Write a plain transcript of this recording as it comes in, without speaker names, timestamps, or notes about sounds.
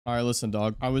All right, listen,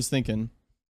 dog. I was thinking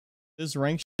this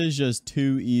rank is just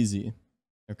too easy.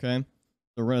 Okay,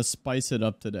 so we're gonna spice it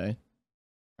up today.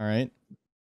 All right.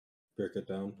 Break it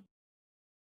down.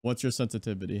 What's your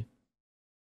sensitivity?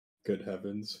 Good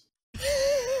heavens.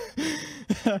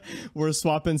 We're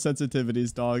swapping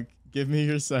sensitivities, dog. Give me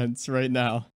your sense right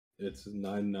now. It's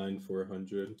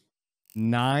 99400.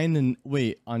 9 and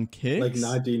wait on Kicks? Like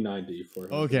 90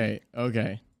 400.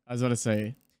 Okay. I was about to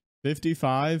say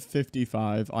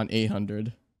 55 on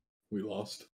 800. We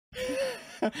lost.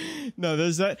 No,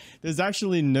 there's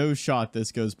actually no shot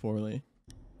this goes poorly.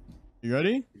 You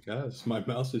ready? Yes, my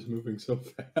mouse is moving so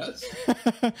fast.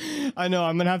 I know,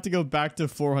 I'm gonna have to go back to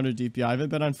 400 DPI. I haven't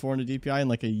been on 400 DPI in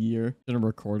like a year. Gonna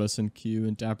record us in queue,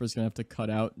 and Dapper's gonna have to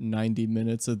cut out 90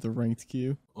 minutes of the ranked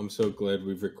queue. I'm so glad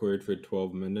we've recorded for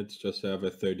 12 minutes just to have a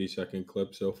 30-second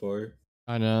clip so far.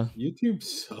 I know. YouTube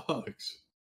sucks.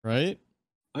 Right?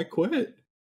 I quit.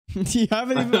 You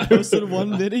haven't even posted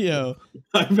one video.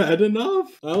 I've had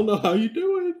enough. I don't know how you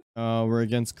do it. We're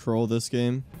against Kroll this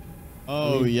game.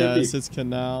 Oh, I mean, yes, it's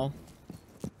Canal.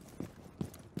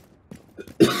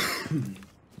 God,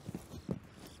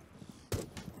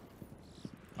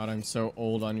 I'm so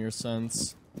old on your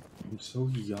sense. I'm so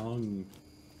young.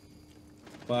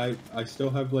 But I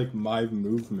still have, like, my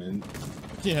movement.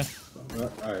 Yeah.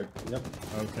 Alright, yep.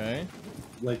 Okay.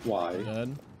 Like, why?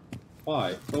 Dead.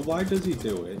 Why? But why does he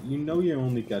do it? You know you're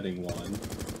only getting one.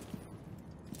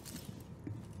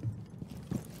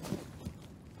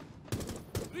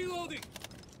 Reloading.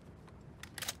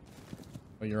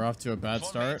 Well, you're off to a bad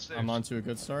start. I'm on to a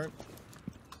good start.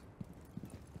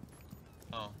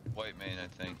 Oh, white main, I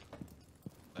think.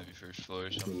 Maybe first floor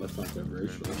or something. Let's not get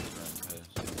racial.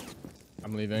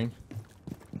 I'm leaving.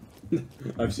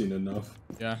 I've seen enough.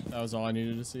 Yeah, that was all I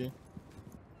needed to see.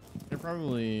 They're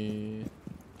probably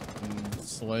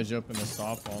sledge open the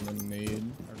softball and then nade,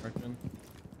 I reckon.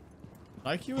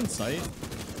 IQ in sight.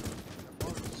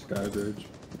 Skybridge.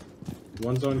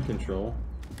 One's on control.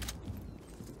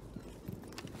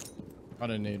 Got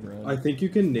a nade red. I think you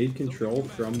can nade control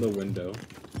from the window.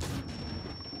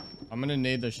 I'm gonna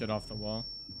nade the shit off the wall.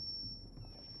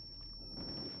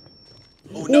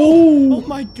 Oh no! Oh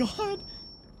my god!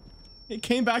 It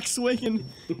came back swinging.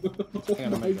 Oh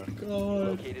my god.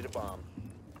 Located a bomb.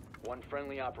 One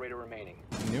friendly operator remaining.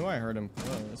 I knew I heard him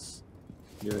close.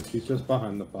 Yeah, she's just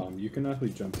behind the bomb. You can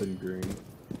actually jump in green.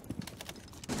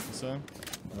 So?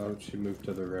 Oh, she moved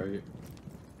to the right.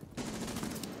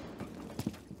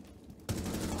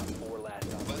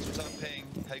 Buzzer's on ping.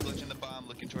 Head glitching the bomb,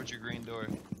 looking towards your green door.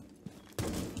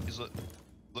 He's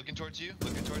looking towards you,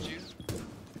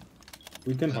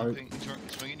 We can He's hard.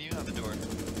 swinging you on the door.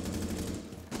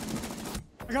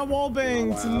 I got wall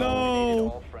banged! Wow.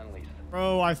 No!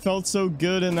 Bro, I felt so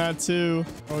good in that too.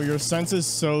 Oh, your sense is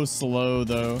so slow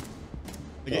though.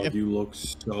 Like, Oh, you look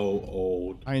so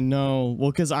old. I know.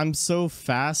 Well, because I'm so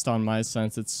fast on my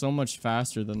sense. It's so much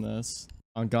faster than this.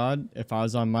 On God, if I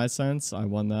was on my sense, I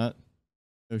won that.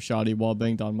 No shoddy wall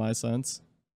banged on my sense.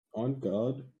 On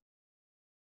God.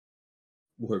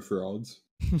 We're frauds.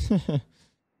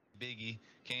 Biggie,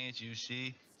 can't you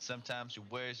see? Sometimes your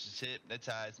words just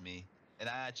hypnotize me. And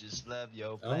I just love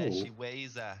your flashy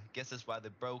ways. I guess that's why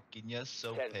they're broken. You're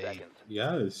so paid.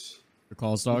 Yes. Your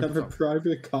calls, We dog. have a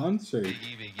private concert.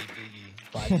 Biggie.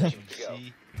 5 seconds to go.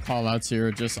 Call outs here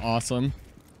are just awesome.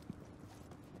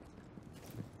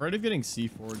 Afraid of getting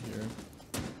C4'd here.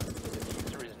 The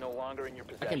diffuser is no longer in your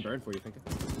possession. I can burn for you, think.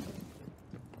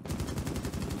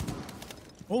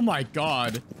 Oh my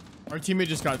god. Our teammate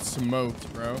just got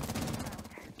smoked, bro.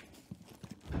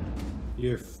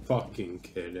 You're fucking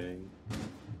kidding.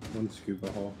 One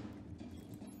scuba hole.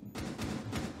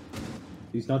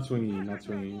 He's not swinging you, not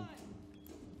swinging you.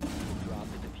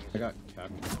 I got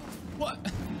capped. What?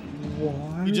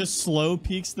 What? He just slow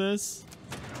peeks this?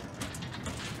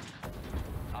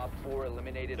 Op 4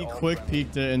 eliminated He all quick friendly.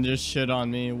 peeked it and just shit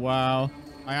on me. Wow.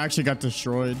 I actually got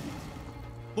destroyed.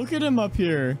 Look at him up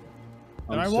here.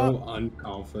 I'm so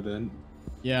unconfident.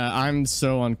 Yeah, I'm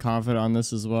so unconfident on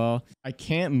this as well. I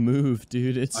can't move,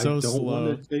 dude. It's so slow. I don't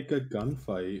want to take a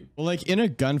gunfight. Well, like, in a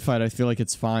gunfight, I feel like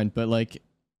it's fine. But, like,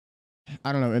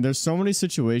 I don't know. And there's so many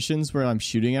situations where I'm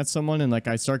shooting at someone and, like,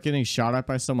 I start getting shot at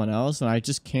by someone else. And I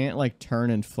just can't, like,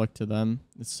 turn and flick to them.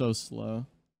 It's so slow.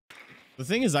 The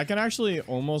thing is, I can actually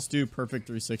almost do perfect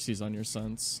 360s on your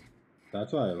sense.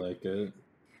 That's why I like it.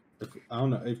 I don't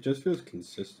know. It just feels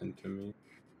consistent to me.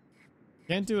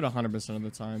 Can't do it 100% of the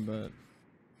time, but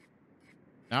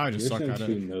now I just suck at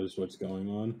Who it. knows what's going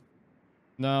on?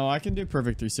 No, I can do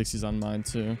perfect 360s on mine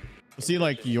too. See,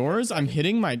 like yours, I'm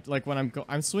hitting my, like when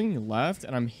I'm swinging left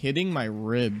and I'm hitting my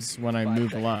ribs when I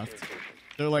move left.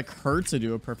 They're like hurt to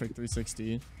do a perfect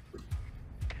 360. It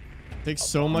takes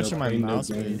so much of my mouse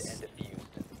space.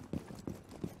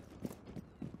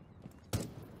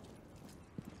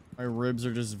 My ribs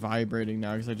are just vibrating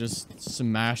now because I just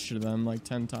smashed them like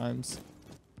 10 times.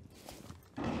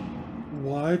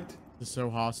 What? It's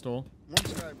so hostile. One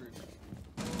sky bridge.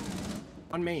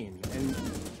 On main. And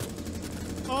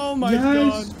Oh my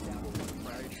Yes! god.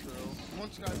 right, true.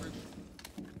 One sky bridge.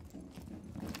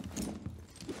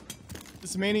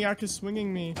 This maniac is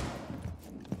swinging me.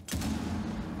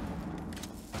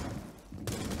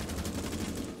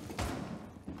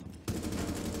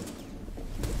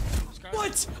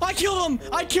 What? I killed him!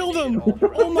 I killed him!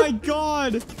 Oh my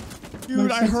god! Dude,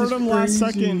 My I sense heard is him last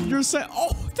crazy. second. Your sense.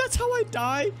 Oh, that's how I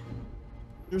die?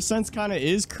 Your sense kind of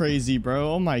is crazy,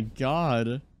 bro. Oh my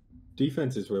god.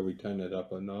 Defense is where we turn it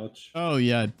up a notch. Oh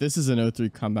yeah, this is an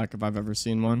 0-3 comeback if I've ever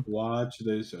seen one. Watch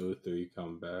this 0-3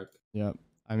 comeback. Yep.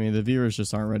 I mean, the viewers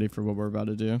just aren't ready for what we're about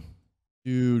to do.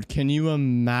 Dude, can you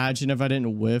imagine if I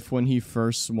didn't whiff when he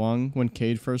first swung? When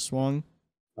Cade first swung?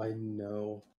 I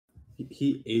know.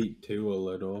 He ate too a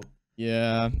little.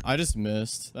 Yeah, I just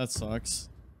missed. That sucks.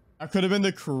 That could have been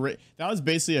the that was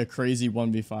basically a crazy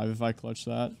 1v5 if I clutched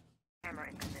that.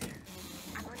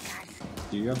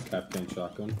 Do you have Captain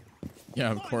Shotgun?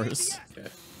 Yeah, of course. Okay.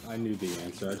 I knew the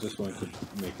answer. I just wanted to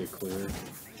make it clear.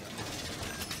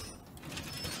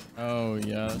 Oh,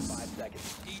 yes. 5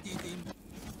 seconds.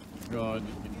 God.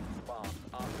 Bomb.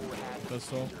 Op 4 has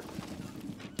Pistol.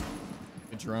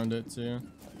 I droned it too.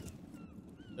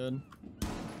 Good.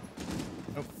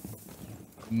 Nope.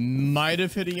 Might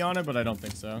have hit Iana, but I don't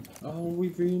think so. Oh, we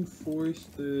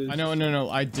reinforced this. I know, no.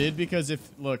 I did because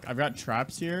look, I've got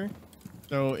traps here.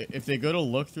 So if they go to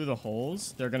look through the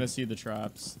holes, they're going to see the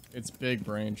traps. It's big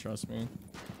brain, trust me.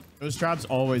 Those traps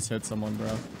always hit someone, bro.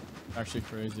 Actually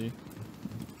crazy.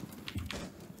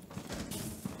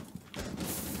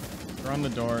 They're on the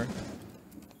door.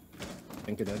 I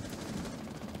think it did.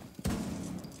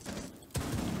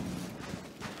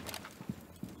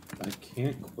 I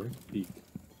can't quick peek.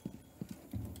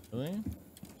 Really?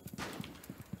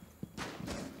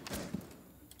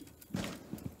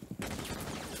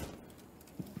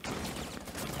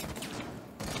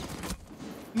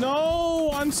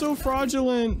 No, I'm so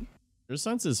fraudulent. Your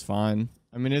sense is fine.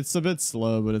 I mean, it's a bit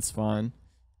slow, but it's fine.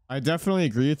 I definitely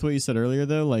agree with what you said earlier,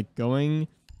 though. Like going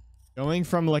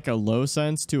from like a low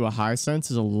sense to a high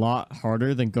sense is a lot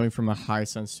harder than going from a high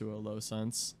sense to a low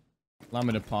sense. Allow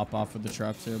me to pop off with the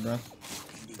traps here, bro.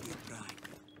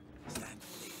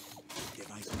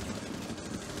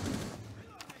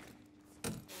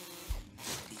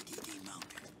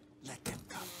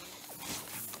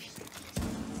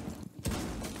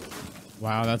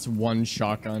 Wow, that's one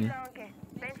shotgun.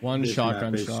 One This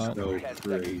shotgun map is shot. so 10 seconds to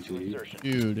crazy. insertion.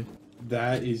 Dude.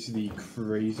 That is the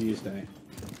craziest thing.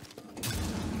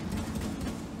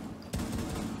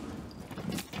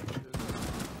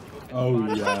 Oh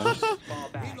yes. Fall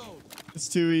back. It's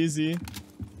too easy.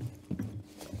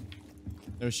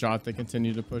 No shot. They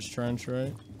continue to push trench,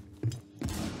 right?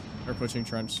 They're pushing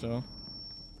trench still.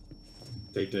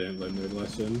 They didn't learn their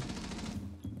lesson.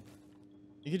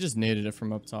 You could just naded it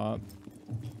from up top.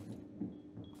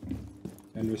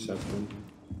 And reception.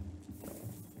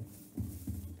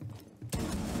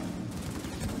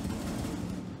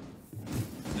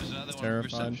 There's another one.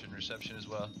 Terrified. Reception as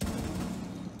well.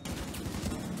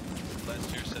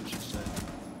 Last two reception side.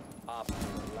 Op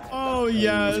 4 last Oh,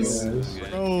 yes. Yes.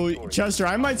 Oh, Chester,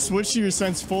 I might switch to your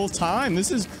sense full time.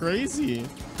 This is crazy.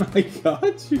 I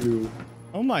got you.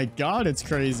 Oh my god, it's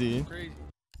crazy. Crazy.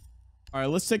 All right,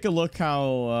 let's take a look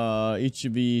how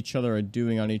each other are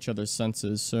doing on each other's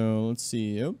senses. So let's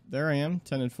see. Oh, there I am,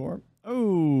 10 and 4.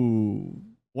 Oh,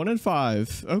 1 and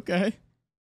 5. Okay. What's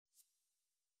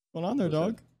going on there, What's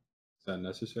dog? Is that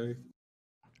necessary?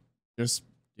 Just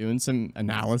doing some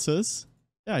analysis.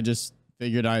 Yeah, I just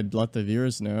figured I'd let the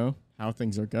viewers know how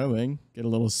things are going. Get a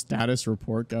little status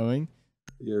report going.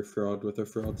 You're a fraud with a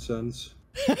fraud sense.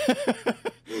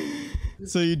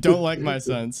 So you don't like my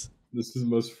sense. This is the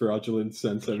most fraudulent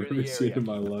sense I've Secure ever the seen area. in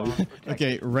my The life. bomb's protected.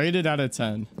 Okay, rated out of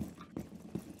 10.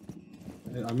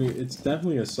 I mean, it's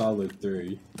definitely a solid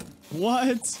 3.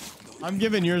 What? I'm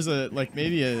giving yours a, like,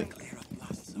 maybe a...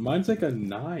 Mine's like a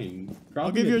 9. Probably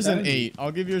I'll give a yours an 10. 8.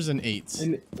 I'll give yours an 8.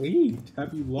 An 8?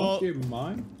 Have you lost Well, your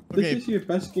mind? okay. This is your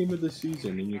best game of the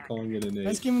season, and you're calling it an 8.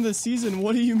 Best game of the season?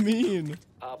 What do you mean?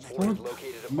 Op 4 has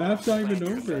located a bomb. Map's not even Plan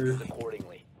your over. defenses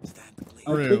accordingly.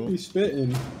 I True. could be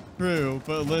spitting. True,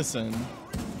 but listen.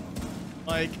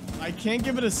 Like, I can't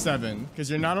give it a 7, because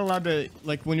you're not allowed to,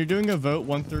 like, when you're doing a vote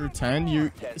 1 through 10,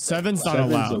 7's not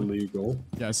 7's allowed. illegal.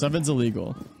 Yeah, 7's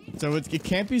illegal. So it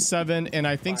can't be 7, and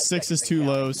I think 6 is too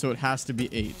low, so it has to be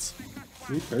 8.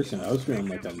 Me personally, I was feeling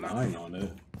like a 9 on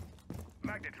it.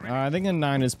 I think a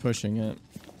 9 is pushing it.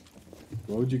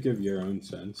 What would you give your own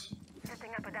sense?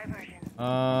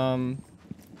 I'd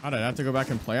have to go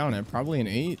back and play on it. Probably an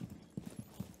 8.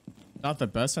 Not the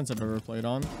best sense I've ever played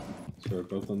on. So we're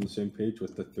both on the same page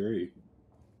with the 3.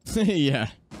 Yeah.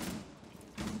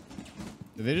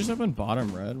 Did they just open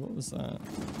bottom red? What was that?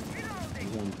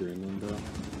 One green window.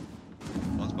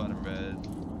 One's bottom red.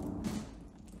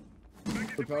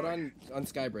 Repelled on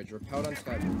Skybridge. Repelled on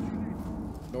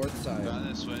Skybridge. North side. Got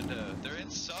this window. They're in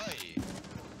sight.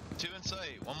 2 in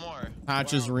sight. One more.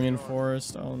 Hatch is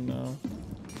reinforced. Oh no.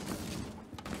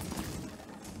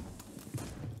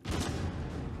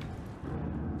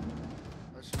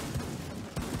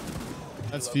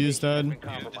 That's fuse dead. You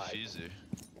have diffuser.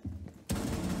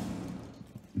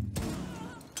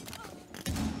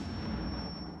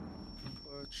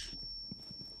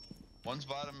 One's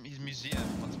bottom, he's museum.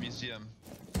 One's museum.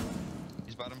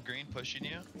 He's bottom green, pushing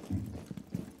you.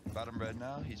 Bottom red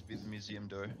now, he's be the museum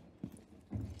door.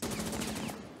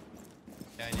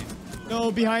 Behind you.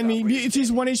 No, behind me. He's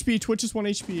 1 HP. Twitch is 1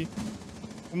 HP.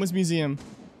 Almost museum.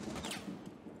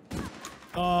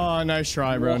 Oh, nice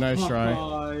try, bro. Nice try.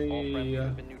 All friendlies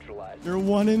have been neutralized. You're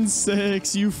 1 in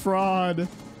 6. You fraud.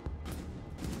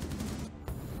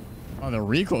 Oh, the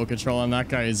recoil control on that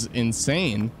guy is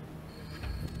insane.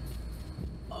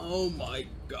 Oh my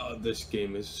god, this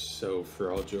game is so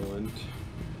fraudulent.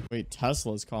 Wait,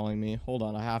 Tesla's calling me. Hold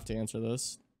on, I have to answer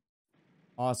this.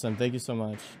 Awesome. Thank you so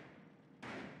much.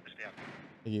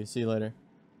 Thank you. See you later.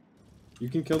 You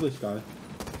can kill this guy.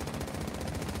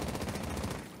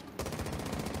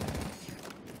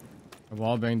 I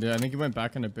wall banged it. I think he went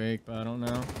back into bake, but I don't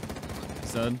know.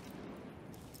 He's dead.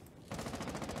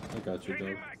 I got you,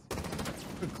 Doug.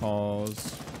 Good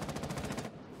calls.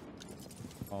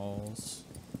 Calls.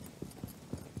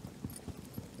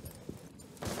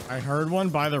 I heard one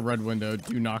by the red window.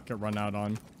 Do not get run out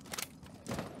on.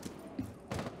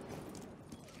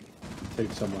 Take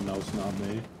someone else, not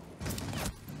me.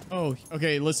 Oh,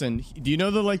 okay. Listen. Do you know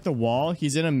the wall?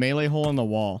 He's in a melee hole in the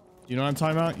wall. Do you know what I'm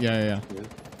talking about? Yeah.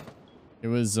 It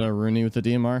was Rooney with the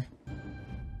DMR.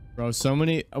 Bro, so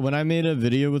many. When I made a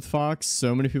video with Fox,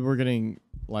 so many people were getting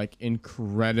like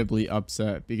incredibly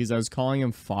upset because I was calling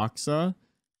him Foxa,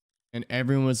 and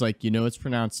everyone was like, you know, it's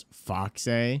pronounced Foxe.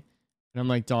 And I'm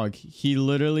like, dog, he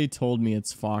literally told me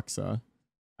it's Foxa.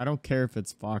 I don't care if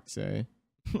it's Foxe.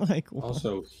 Like, what?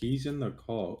 Also, he's in the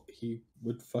call. He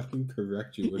would fucking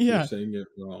correct you if Yeah. you're saying it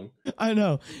wrong. I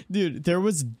know. Dude, there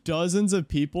was dozens of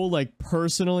people like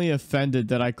personally offended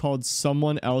that I called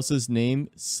someone else's name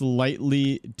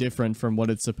slightly different from what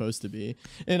it's supposed to be.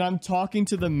 And I'm talking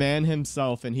to the man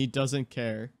himself and he doesn't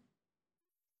care.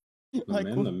 The Like,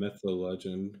 man, the myth, the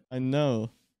legend. I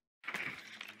know.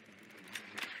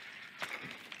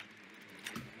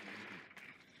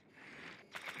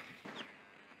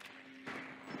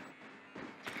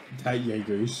 That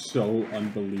Jaeger is so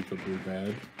unbelievably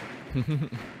bad.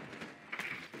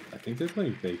 I think they're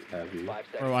playing fake heavy. 5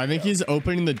 seconds Bro, I to think go. he's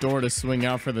opening the door to swing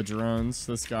out for the drones,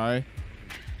 this guy.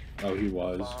 Oh, he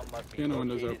was. Bomb must be Piano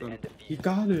window's located open. and defused. He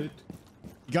got it.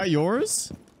 You got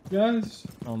yours? Yes.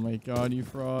 Oh my god, you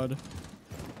fraud.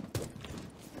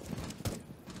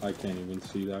 I can't even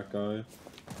see that guy.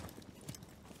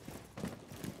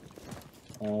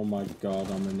 Oh my god,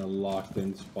 I'm in a locked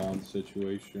in spawn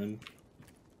situation.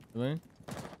 Really?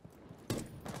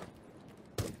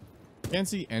 Can't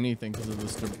see anything because of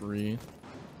this debris.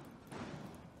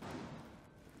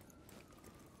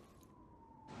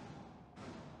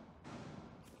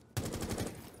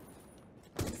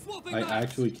 Swapping I mags.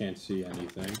 actually can't see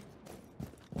anything.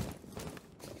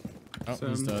 Oh,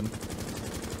 he's dead.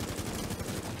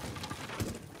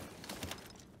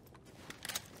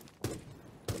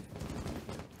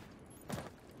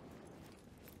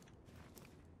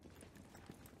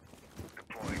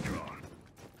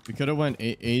 We could have went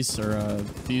ace or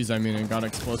fuse, I mean, and got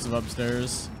explosive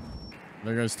upstairs.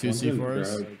 There goes 2 One's in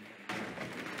C4s. grab.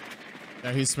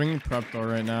 Yeah, he's swinging prep door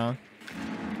right now.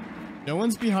 No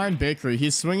one's behind bakery.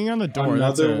 He's swinging on the door.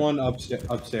 Another That's it. one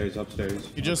upstairs.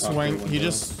 He just On top of swung. the He window.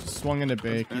 just swung into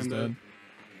bake. He's Stand up. dead.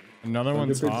 Another Thunder one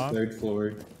Pit's top. third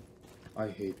floor. I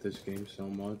hate this game so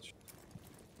much.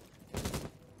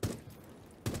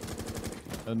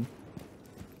 Dead.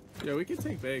 Yeah, we can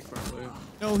take bake probably.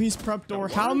 No, he's prep door.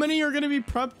 How many are gonna be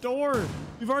prep door?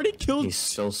 We've already killed. He's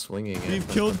still swinging it. We've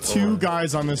from killed the 2 door.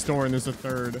 guys on this door, and there's a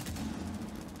 3rd.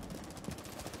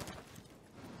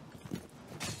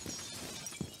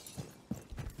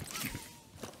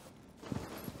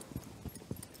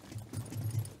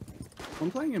 One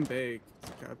I'm playing in bake.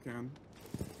 Capcan.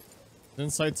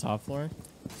 Inside top floor.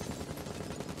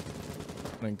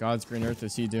 What in God's green earth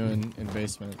is he doing in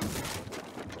basement?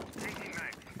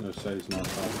 No, say he's not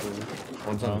top floor.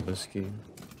 One's on whiskey.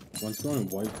 One's going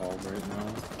white hall right now.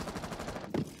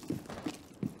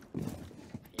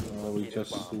 Oh, we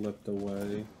just slipped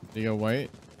away. Do you go white?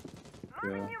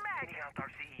 Yeah.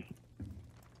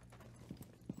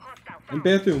 In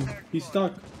bathroom. He's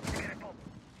stuck.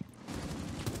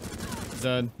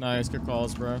 Dead. Nice. Good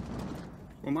calls, bro.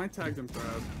 Well, my tagged him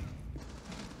proud.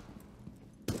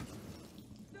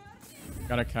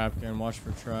 Got a Capcan. Watch for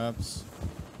traps.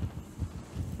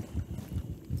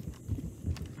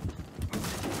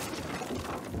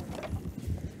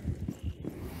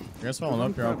 I guess while I'm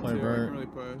up here, I'll play Bert. Really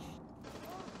push.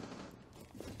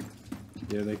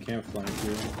 Yeah, they can't flank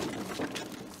you.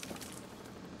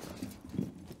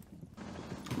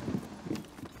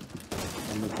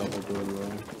 On the double door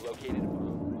row. Located.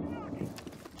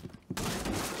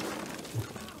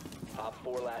 Op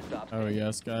 4 last stop. Oh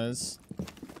yes, guys.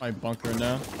 I bunker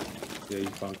now. Yeah, he's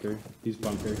bunker. He's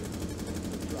bunker.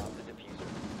 Drop the diffuser.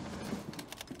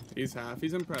 He's half.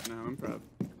 He's in prep now. In prep.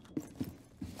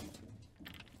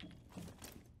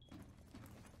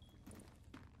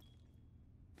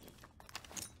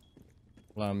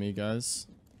 Allow me, guys.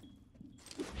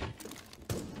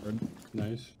 Good.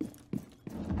 Nice.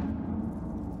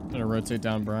 Gonna rotate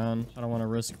down brown. I don't want to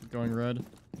risk going red.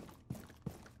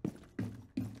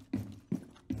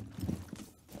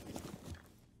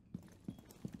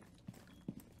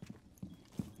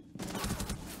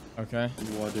 Okay.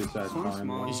 What is that So time?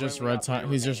 small. He's just red.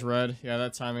 He's just red. Yeah,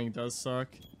 that timing does suck.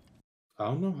 I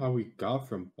don't know how we got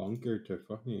from bunker to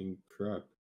fucking prep.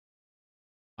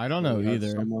 I don't know We had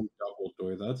either. Someone double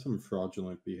door. That's some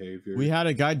fraudulent behavior. We had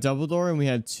a guy double door and we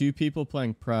had two people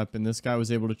playing prep, and this guy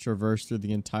was able to traverse through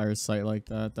the entire site like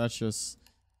that. That's just,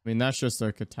 I mean, that's just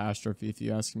a catastrophe if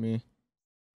you ask me.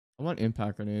 I want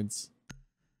impact grenades.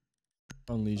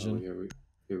 On Oh, Legion.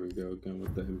 here we go again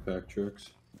with the impact tricks.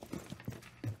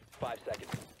 5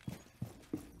 seconds.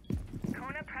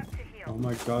 Oh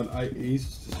my god, I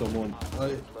aced someone.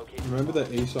 I remember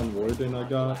the ace on Warden I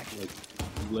got? Like,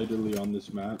 literally on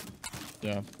this map.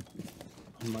 Yeah.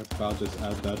 I might about just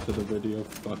add that to the video.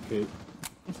 Fuck it.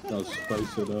 I'll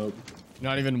spice it up.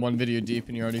 Not even one video deep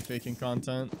and you're already faking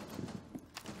content.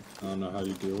 I don't know how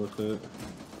you deal with it.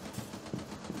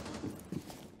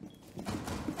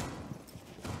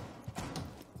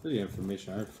 For the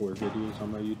information, I have 4 videos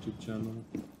on my YouTube channel.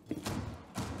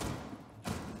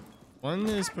 One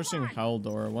is pushing Hell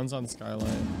Door, one's on Skylight.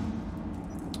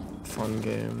 Fun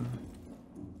game.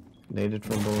 Naded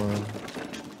from below.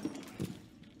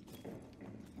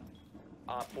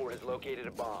 Op 4 has located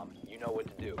a bomb. You know what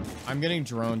to do. I'm getting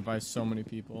droned by so many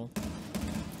people.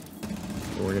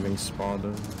 We're getting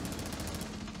spotted.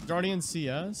 Guardian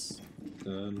CS?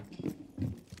 Then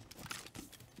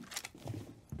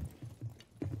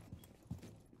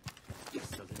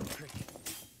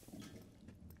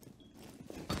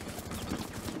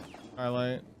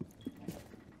Skylight.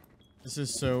 This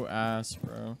is so ass,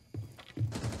 bro.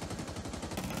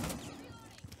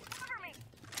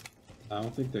 I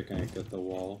don't think they're gonna get the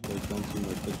wall. They don't seem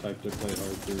like the type to play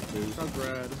hard through twos. Got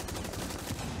red.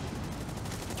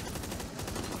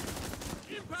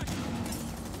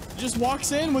 He just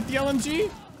walks in with the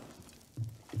LMG.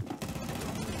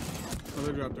 Oh,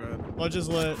 they dropped red. Sledge is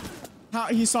lit. How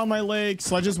he saw my leg.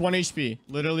 Sledge is 1 HP.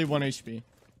 Literally 1 HP.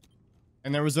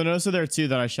 And there was an Osa there too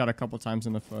that I shot a couple times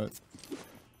in the foot.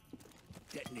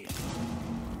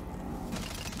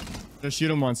 Just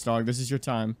shoot him once, dog. This is your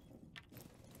time.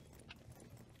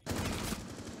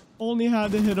 Only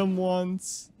had to hit him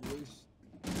once.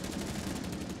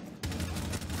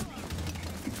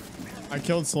 I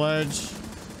killed Sledge.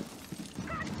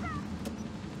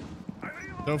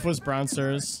 Doph was brown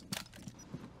stairs.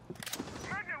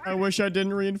 I wish I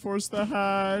didn't reinforce the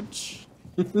hatch.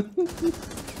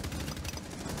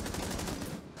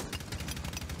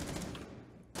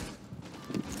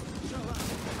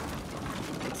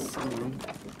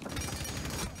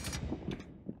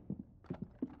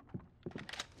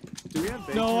 Do we have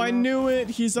bacon No, I now? knew it.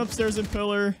 He's upstairs in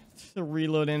pillar. The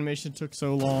reload animation took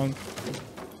so long.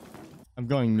 I'm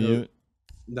going mute.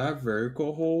 That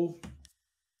vertical hole,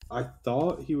 I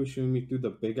thought he was shooting me through the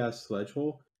big ass sledge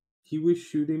hole. He was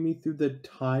shooting me through the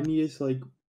tiniest like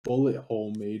bullet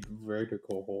hole made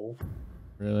vertical hole.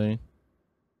 Really?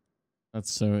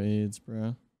 That's so AIDS,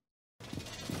 bro.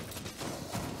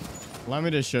 Allow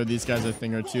me to show these guys a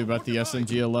thing or two about the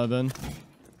SMG-11.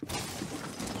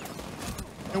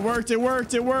 It worked, it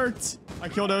worked, it worked! I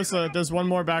killed Osa. There's one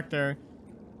more back there.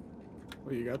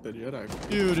 Oh, you got the Jedi.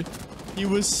 Dude, He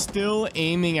was still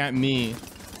aiming at me.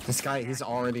 This guy, he's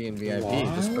already in VIP,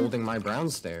 just holding my brown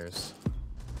stairs.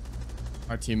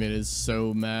 Our teammate is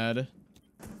so mad.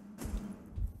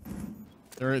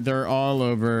 They're all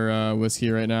over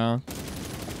whiskey right now.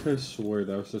 I could swear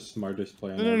that was the smartest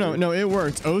plan. No, it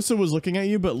worked. Osa was looking at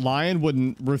you, but Lion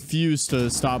wouldn't refuse to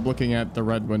stop looking at the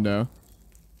red window.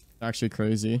 Actually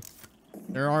crazy.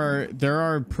 There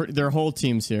are whole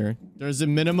teams here. There's a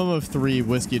minimum of 3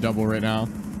 whiskey double right now.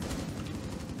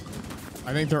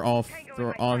 I think they're all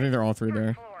three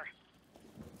there.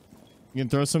 You can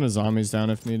throw some of the zombies down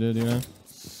if needed, you know.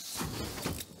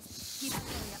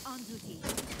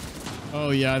 Oh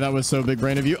yeah, that was so big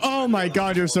brain of you. Oh my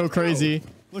god, you're so crazy.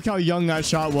 Look how young that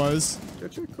shot was.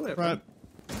 Get your clip. Prep.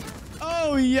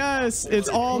 Oh yes, it's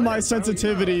all my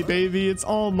sensitivity, baby. It's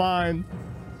all mine.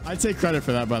 I take credit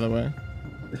for that, by the way.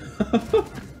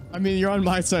 I mean, you're on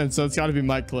my sense, so it's got to be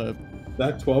my clip.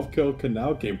 That 12 kill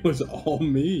canal game was all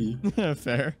me.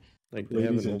 Fair. Like,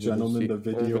 ladies and gentlemen, the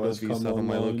video has come on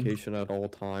my online. location at all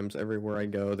times. Everywhere I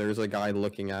go, there's a guy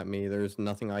looking at me. There's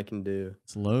nothing I can do.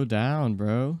 Slow down,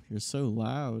 bro. You're so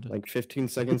loud. Like 15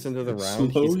 seconds into the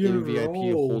round, Slow he's your in VIP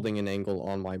roll. holding an angle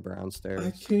on my brown stairs.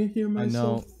 I can't hear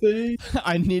myself know. think.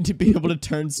 I need to be able to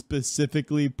turn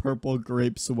specifically purple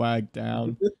grape swag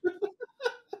down.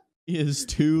 He is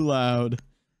too loud.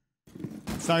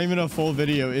 It's not even a full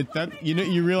video.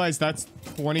 You realize that's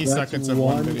 20 seconds of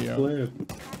one video. Clip.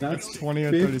 That's 20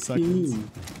 or 30 seconds.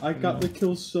 I got the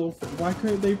kill so far. Why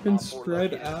couldn't they been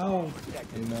spread out?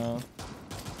 I know.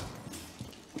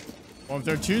 Well, if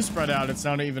they're too spread out, it's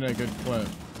not even a good clip.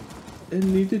 It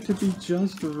needed to be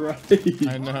just right.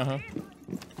 I know.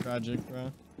 Tragic,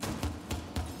 bro.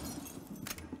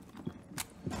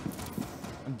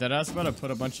 I'm deadass about to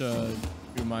put a bunch of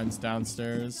goo mines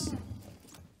downstairs.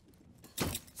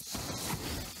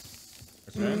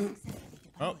 Okay.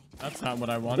 Oh, that's not what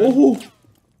I wanted. Oh!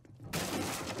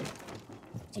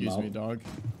 Excuse me, dog.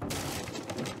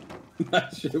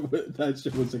 That shit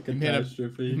was a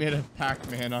catastrophe. You made a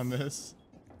Pac-Man on this.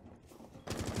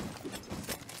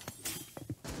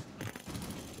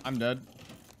 I'm dead.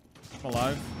 I'm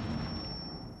alive.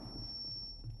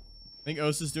 I think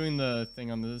Osa's doing the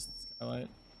thing on this skylight.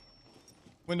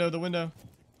 The window.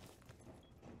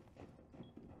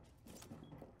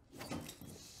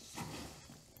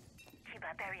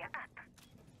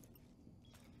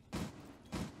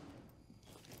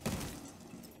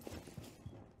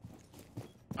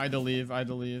 I had to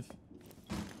leave.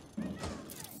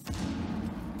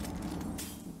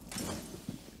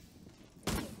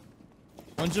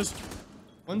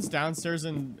 One's downstairs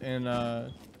and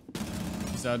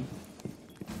he's dead.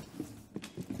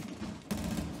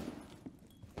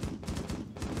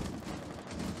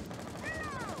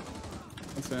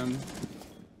 That's him.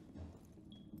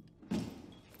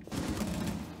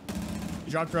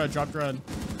 He dropped red.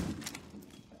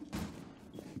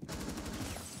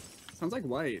 Sounds like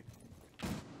white. I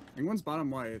think one's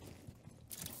bottom white.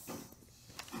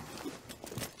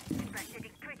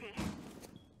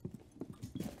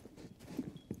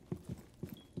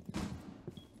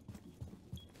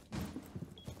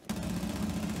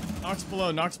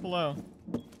 Knocks below.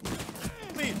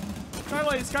 Wait,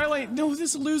 skylight. No,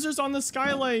 this loser's on the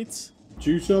skylight.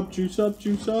 Juice up. Juiced up,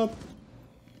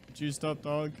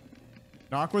 dog.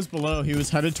 Knock was below. He was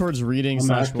headed towards reading /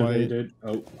 white.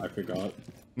 Oh, I forgot.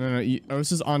 No,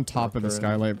 Osa's on top of the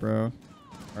skylight, bro.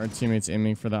 Our teammate's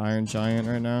aiming for the Iron Giant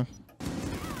right now.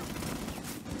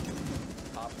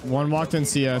 One walked in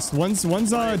CS. One's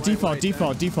default.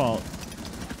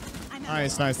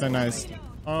 Nice.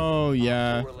 Oh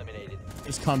yeah.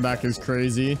 This comeback is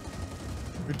crazy.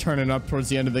 We're turning up towards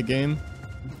the end of the game.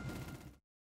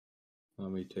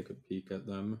 Let me take a peek at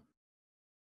them.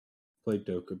 Play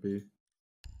Dokkaebi.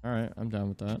 Alright, I'm down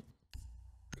with that.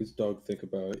 Because, dog, think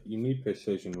about it. You need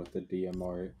precision with the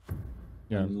DMR.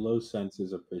 Yeah. And low sense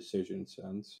is a precision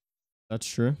sense. That's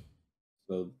true.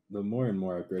 So the more and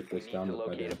more I break this down, the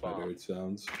better and better it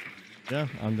sounds. Yeah,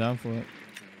 I'm down for it.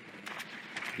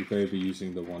 You better be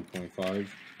using the 1.5.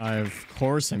 Of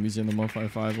course I'm using the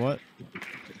 155. What?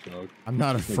 Dog. I'm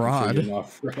not a Making sure fraud. you're not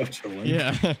fraudulent.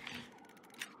 Yeah.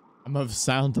 I'm of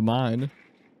sound mind.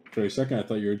 For a second, I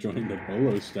thought you were joining the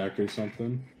Bolo stack or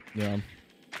something. Yeah.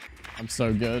 I'm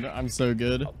so good.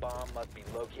 A bomb must be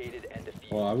located and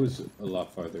defused. Well, I was a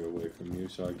lot farther away from you,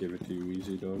 so I give it to you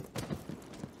easy, dog.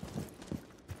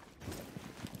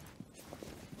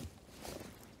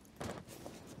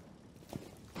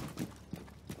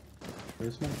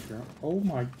 Where's my shot? Oh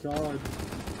my god.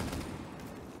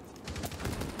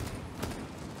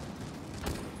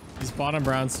 He's bottom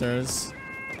brown stairs.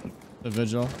 The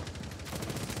vigil.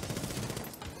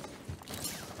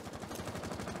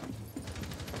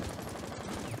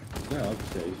 Yeah,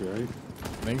 upstairs, right? I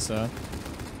think so.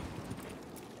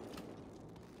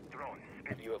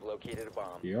 You have located a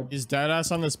bomb. Yep. He's dead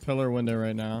ass on this pillar window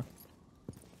right now.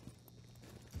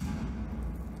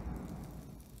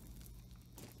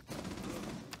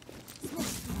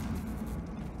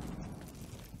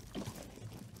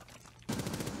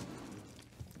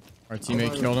 Our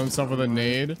teammate killed himself with a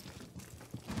nade.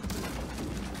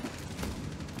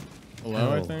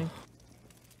 Hello, I Oh. think.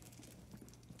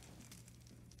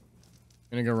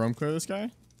 Gonna go roam clear this guy?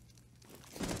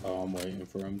 Oh, I'm waiting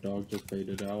for him. Dog just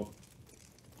faded out.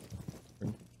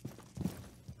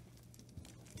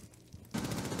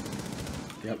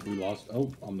 Yep, we lost.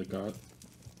 Oh, I'm the god.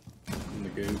 I'm the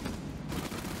goat.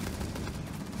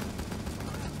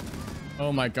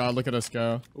 Oh my god, look at us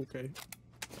go. Okay.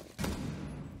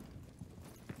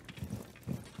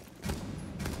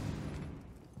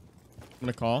 I'm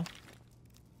gonna call.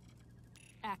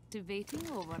 Activating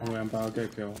Oh, override. I'm about to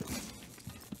get killed.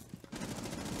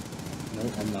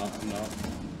 Nope, I'm not. I'm not.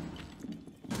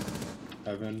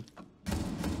 Evan,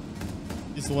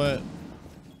 He's lit.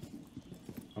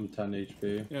 I'm 10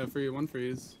 HP. Yeah, free one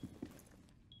freeze.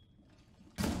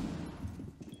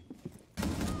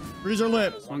 Freezer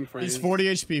lit. One freeze. He's 40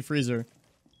 HP, freezer.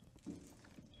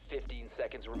 15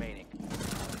 seconds remaining.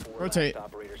 Four Rotate. last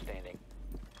operator standing.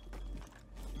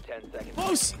 10 seconds.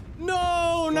 Close.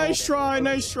 No, nice try,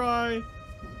 nice try.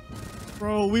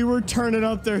 Bro, we were turning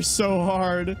up there so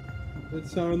hard. It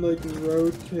sounded like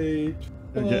rotate.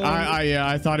 Okay, yeah,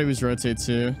 I thought he was rotate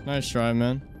too. Nice try,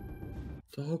 man.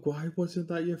 Dog, why wasn't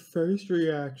that your first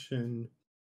reaction?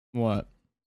 What?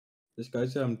 This guy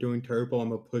said I'm doing terrible. I'm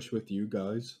gonna push with you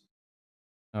guys.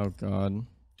 Oh god.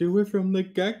 Do it from the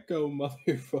get-go,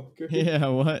 motherfucker. Yeah,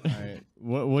 what? Alright.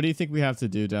 What do you think we have to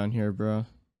do down here, bro?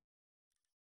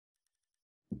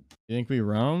 You think we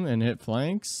roam and hit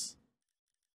flanks?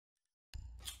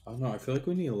 I don't know. I feel like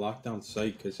we need to lock down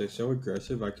sight because they're so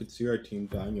aggressive. I could see our team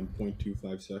dying in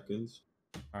 0.25 seconds.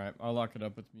 Alright, I'll lock it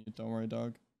up with me. Don't worry,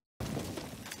 dog.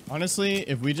 Honestly,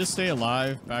 if we just stay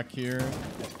alive back here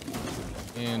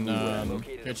in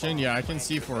kitchen, yeah, I can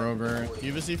C4 over. Do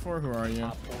you have a C4? Who are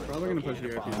you? Probably gonna push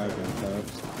you I if haven't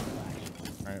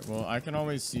left. Alright, well, I can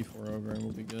always C4 over and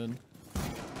we'll be good.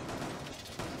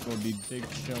 We'll be big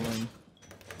chilling.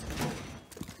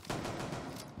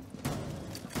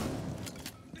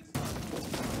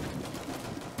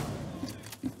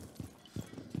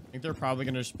 I think they're probably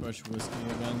gonna just push whiskey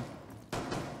again.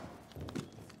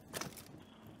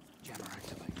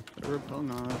 you. Repel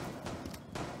not.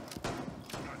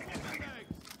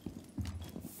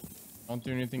 Don't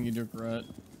do anything you regret.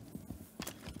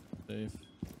 Safe.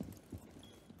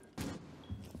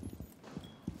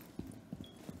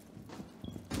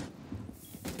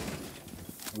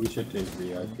 We should take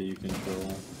VIP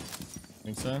control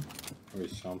Think so? or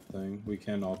something. We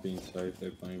can't all be inside.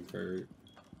 They're playing very.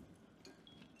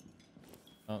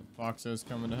 Oh, Foxo's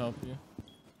coming to help you.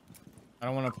 I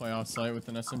don't want to play off-site with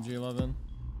an SMG-11.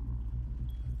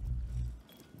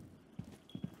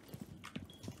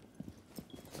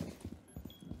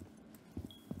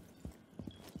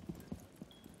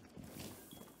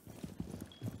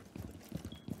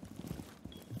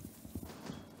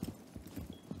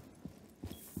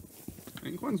 I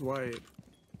think one's white.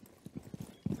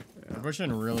 We're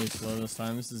pushing really slow this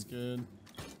time. This is good.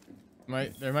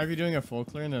 They might be doing a full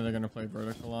clear and then they're gonna play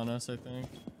vertical on us, I think.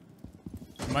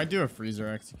 Might do a freezer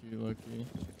execute, low-key.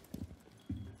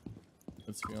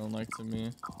 It's feeling like to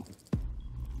me.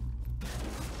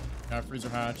 Yeah, freezer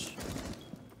hatch.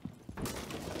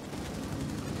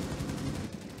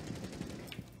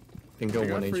 Can go I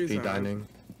got 1 freeze HP on. dining.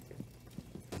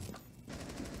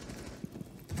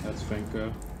 That's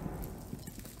Finka.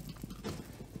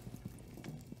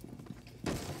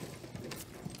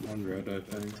 On red, I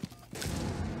think.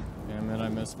 Damn it, I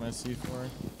missed my C4.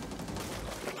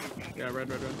 Yeah, red.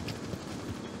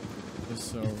 It's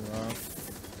so rough.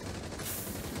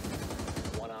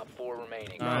 One op 4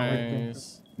 remaining.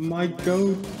 Nice. My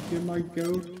goat. You're my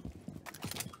goat.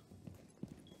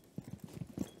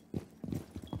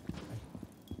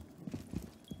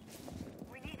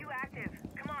 We need you active.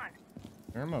 Come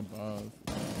on. I'm above.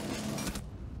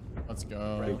 Let's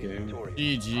go. Right game.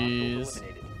 GG's.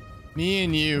 Me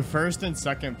and you, first and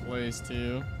second place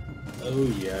too. Oh,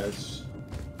 yes.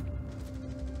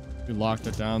 We locked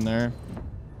it down there.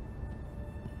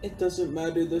 It doesn't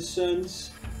matter the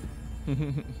sense.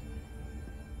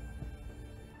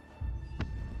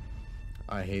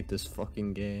 I hate this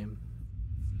fucking game.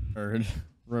 Heard.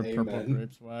 Rip purple Amen.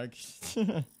 grape swag.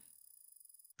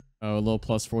 Oh, a little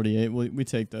plus 48. We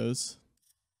take those.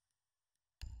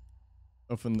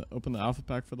 Open the alpha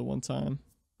pack for the one time.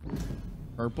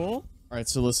 Purple? All right,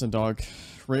 so listen, dog.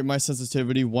 Rate my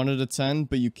sensitivity 1 out of 10,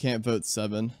 but you can't vote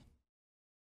 7.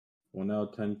 1 out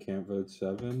of 10 can't vote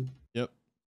 7. Yep.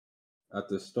 At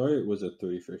the start, it was a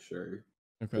 3 for sure.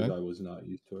 Okay. Because I was not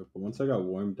used to it. But once I got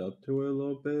warmed up to it a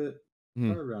little bit,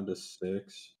 probably around a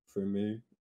 6 for me.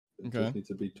 It just needs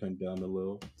to be turned down a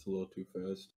little. It's a little too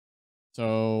fast.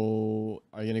 So,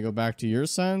 are you going to go back to your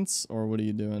sense, or what are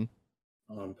you doing?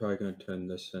 I'm probably going to turn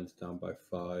this sense down by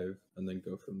 5 and then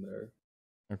go from there.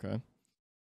 Okay.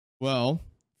 Well,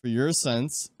 for your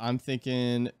sense, I'm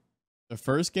thinking the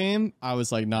first game, I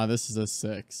was like, nah, this is a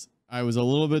 6. I was a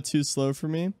little bit too slow for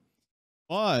me,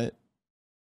 but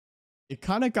it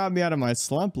kind of got me out of my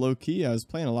slump low key. I was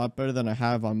playing a lot better than I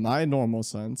have on my normal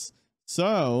sense.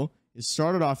 So it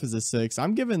started off as a 6.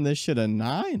 I'm giving this shit a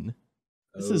 9.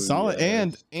 This is solid.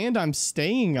 Yes. And I'm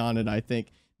staying on it, I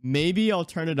think. Maybe I'll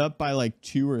turn it up by like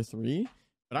 2 or 3,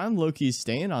 but I'm low key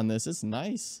staying on this. It's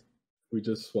nice. We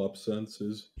just swapped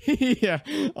senses. Yeah,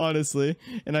 honestly.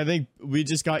 And I think we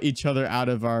just got each other out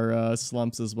of our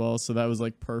slumps as well. So that was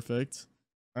like perfect.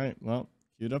 All right, well,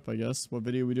 queued up, I guess. What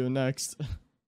video are we doing next?